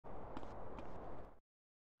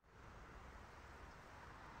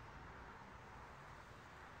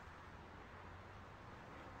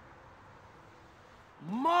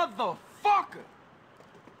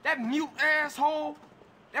That mute asshole,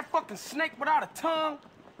 that fucking snake without a tongue,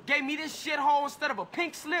 gave me this shithole instead of a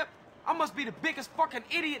pink slip. I must be the biggest fucking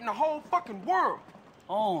idiot in the whole fucking world.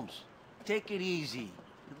 Holmes, take it easy.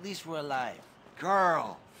 At least we're alive.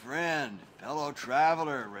 Carl, friend, fellow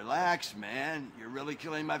traveler, relax, man. You're really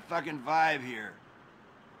killing my fucking vibe here.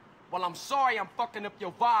 Well, I'm sorry I'm fucking up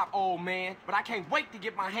your vibe, old man, but I can't wait to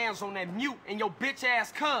get my hands on that mute and your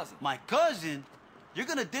bitch-ass cousin. My cousin? You're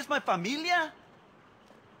gonna diss my familia?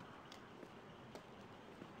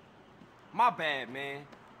 My bad, man.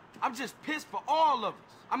 I'm just pissed for all of us.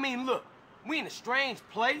 I mean, look, we in a strange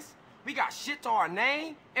place. We got shit to our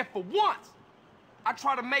name, and for once, I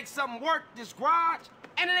try to make something work this garage,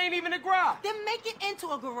 and it ain't even a garage. Then make it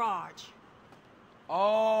into a garage.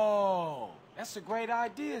 Oh, that's a great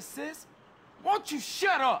idea, sis. Won't you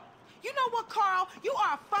shut up? You know what, Carl? You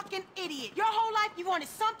are a fucking idiot. Your whole life you wanted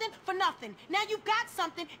something for nothing. Now you've got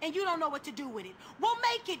something and you don't know what to do with it. We'll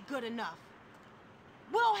make it good enough.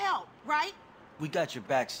 We'll help, right? We got your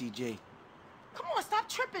back, CJ. Come on, stop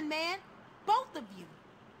tripping, man. Both of you.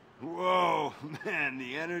 Whoa, man,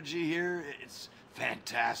 the energy here, it's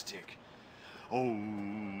fantastic. Oh.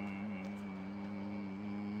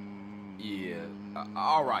 Yeah,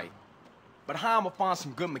 all right. But how am I find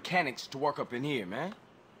some good mechanics to work up in here, man?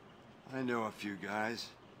 I know a few guys.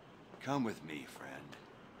 Come with me, friend.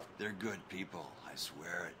 They're good people, I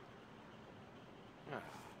swear it. Oh,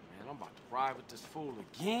 man, I'm about to ride with this fool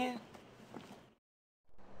again.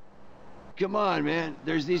 Come on, man.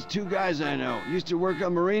 There's these two guys I know. Used to work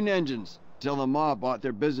on marine engines till the mob bought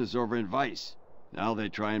their business over in Vice. Now they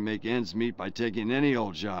try and make ends meet by taking any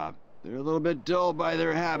old job. They're a little bit dull by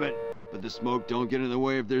their habit, but the smoke don't get in the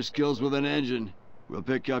way of their skills with an engine. We'll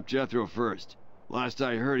pick up Jethro first. Last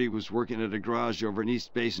I heard, he was working at a garage over in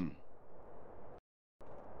East Basin.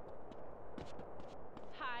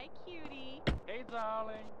 Hi, cutie. Hey,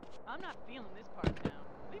 darling. I'm not feeling this part now.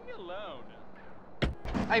 Leave me alone.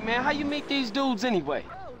 Hey, man, how you meet these dudes anyway?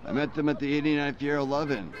 I met them at the 89th year of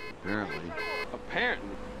Lovin', apparently.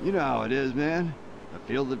 Apparently. You know how it is, man. A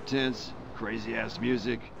field of tents, crazy-ass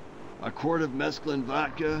music, a quart of mescaline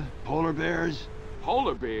vodka, polar bears.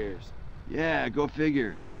 Polar bears? Yeah, go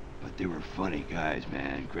figure. But they were funny guys,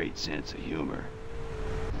 man. Great sense of humor.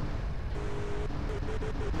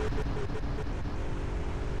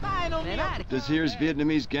 This here's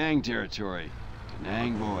Vietnamese gang territory.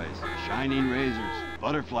 Danang boys, shining razors,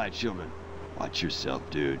 butterfly children. Watch yourself,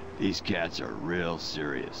 dude. These cats are real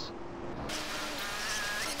serious.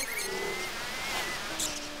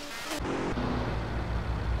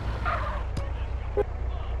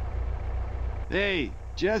 Hey,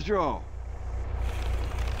 Jethro.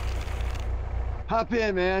 Hop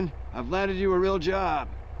in, man. I've landed you a real job.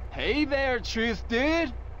 Hey there, Truth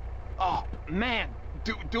Dude. Oh, man.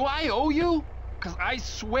 Do I owe you? 'Cause I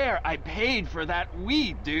swear I paid for that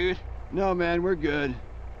weed, dude. No, man, we're good.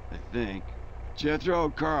 I think. Jethro,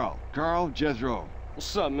 Carl. Carl, Jethro.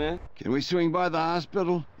 What's up, man? Can we swing by the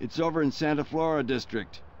hospital? It's over in Santa Flora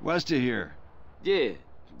district, west of here. Yeah.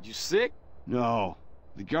 You sick? No,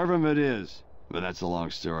 the government is. But that's a long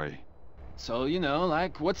story. So, you know,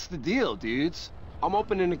 like, what's the deal, dudes? I'm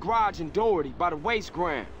opening the garage in Doherty by the waste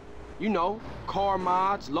ground. You know, car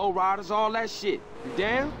mods, lowriders, all that shit. You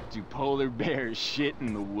down? Do polar bears shit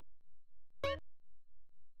in the woods?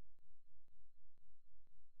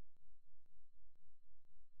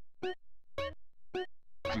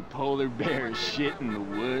 Do polar bears shit in the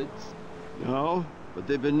woods? No, but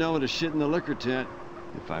they've been known to shit in the liquor tent,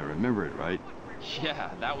 if I remember it right. Yeah,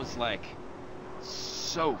 that was like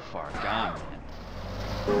so far gone,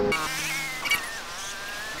 man.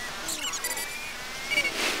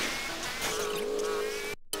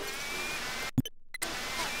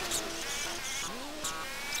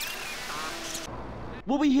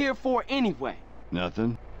 What we here for anyway?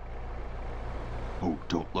 Nothing. Oh,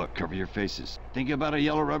 don't look. Cover your faces. Think about a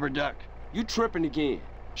yellow rubber duck. You tripping again.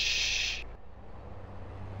 Shh.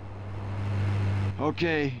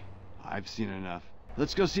 Okay, I've seen enough.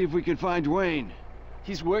 Let's go see if we can find Dwayne.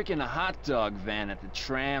 He's working a hot dog van at the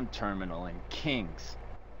tram terminal in Kings.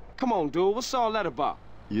 Come on, dude. What's all that about?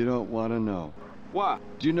 You don't want to know. Why?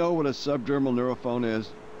 Do you know what a subdermal neurophone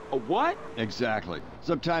is? A what? Exactly.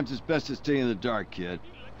 Sometimes it's best to stay in the dark, kid.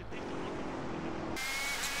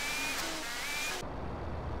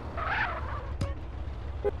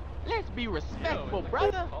 Let's be respectful,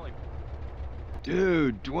 brother.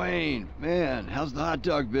 Dude, Dwayne, man, how's the hot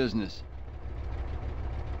dog business?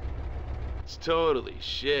 It's totally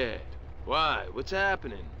shit. Why? What's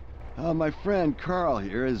happening? My friend Carl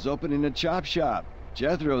here is opening a chop shop.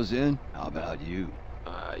 Jethro's in. How about you?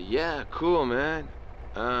 Yeah, cool, man.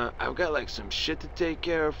 I've got like some shit to take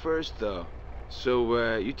care of first, though.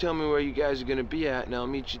 So, you tell me where you guys are gonna be at, and I'll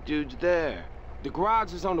meet you dudes there. The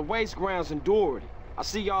garage is on the waste grounds in Doherty. I'll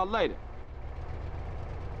see y'all later.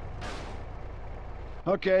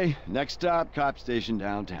 Okay, next stop, cop station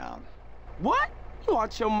downtown. What? You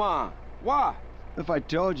out your mind. Why? If I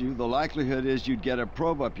told you, the likelihood is you'd get a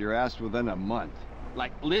probe up your ass within a month.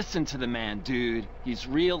 Like, listen to the man, dude. He's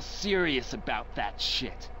real serious about that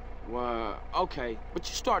shit. Well, okay, but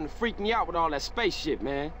you're starting to freak me out with all that space shit,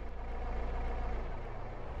 man.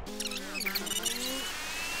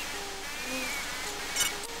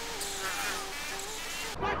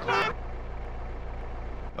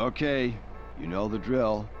 Okay, you know the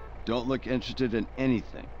drill. Don't look interested in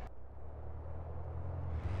anything.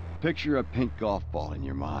 Picture a pink golf ball in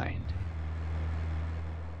your mind.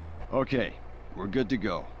 Okay, we're good to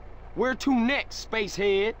go. Where to next,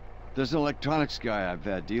 spacehead? There's an electronics guy I've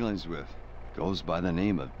had dealings with. Goes by the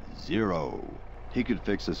name of Zero. He could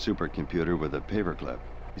fix a supercomputer with a paperclip.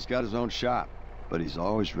 He's got his own shop, but he's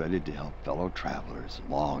always ready to help fellow travelers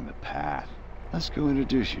along the path. Let's go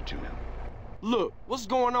introduce you to him. Look, what's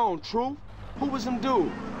going on, Truth? Who was him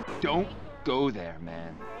dude? Don't go there,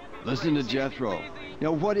 man. Listen to Jethro.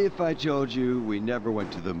 Now, what if I told you we never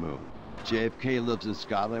went to the moon? JFK lives in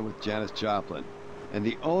Scotland with Janis Joplin. And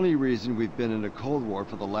the only reason we've been in a Cold War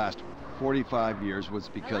for the last 45 years was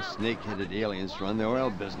because snake-headed aliens run the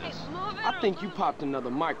oil business. I think you popped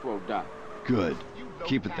another micro dot. Good.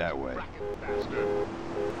 Keep it that way.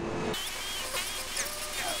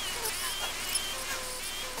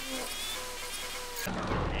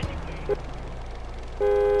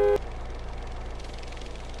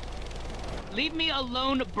 Leave me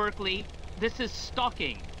alone, Berkeley. This is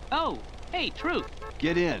stalking. Oh, hey, Truth.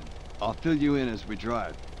 Get in. I'll fill you in as we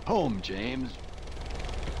drive. Home, James.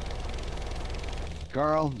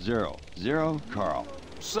 Carl, Zero. Zero, Carl.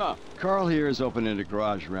 What's up? Carl here is opening a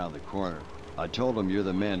garage around the corner. I told him you're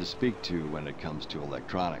the man to speak to when it comes to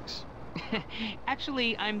electronics.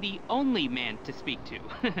 Actually, I'm the only man to speak to.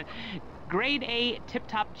 Grade A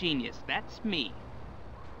tip-top genius. That's me.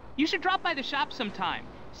 You should drop by the shop sometime.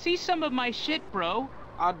 See some of my shit, bro.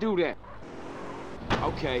 I'll do that.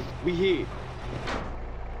 Okay, we here.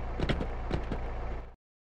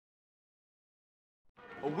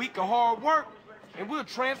 A week of hard work, and we'll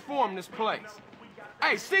transform this place.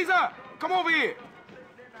 Hey, Caesar, come over here.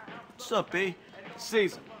 What's up, B?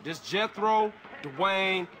 Caesar, this Jethro,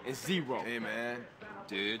 Dwayne, and Zero. Hey, man.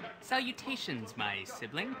 Dude. Salutations, my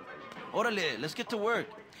sibling. Orale, let's get to work.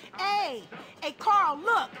 Hey, Carl,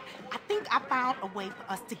 look. I think I found a way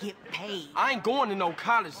for us to get paid. I ain't going to no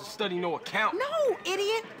college to study no account. No,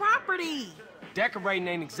 idiot, property. Decorating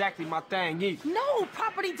ain't exactly my thing either. No,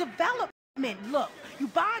 property development. Look, you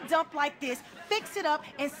buy a dump like this, fix it up,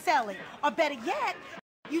 and sell it. Or better yet,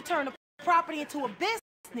 you turn the property into a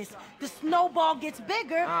business. The snowball gets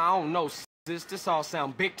bigger. I don't know, sis. This all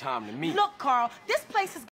sound big time to me. Look, Carl, this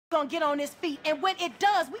place is gonna get on its feet, and when it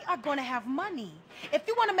does, we are gonna have money. If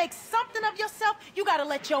you wanna make something of yourself, you gotta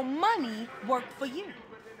let your money work for you.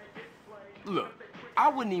 Look, I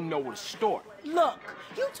wouldn't even know where to start. Look,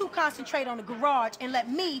 you two concentrate on the garage and let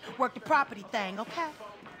me work the property thing, okay?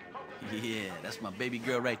 Yeah, that's my baby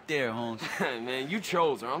girl right there, Holmes. Man, you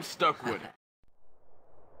chose her. I'm stuck with her.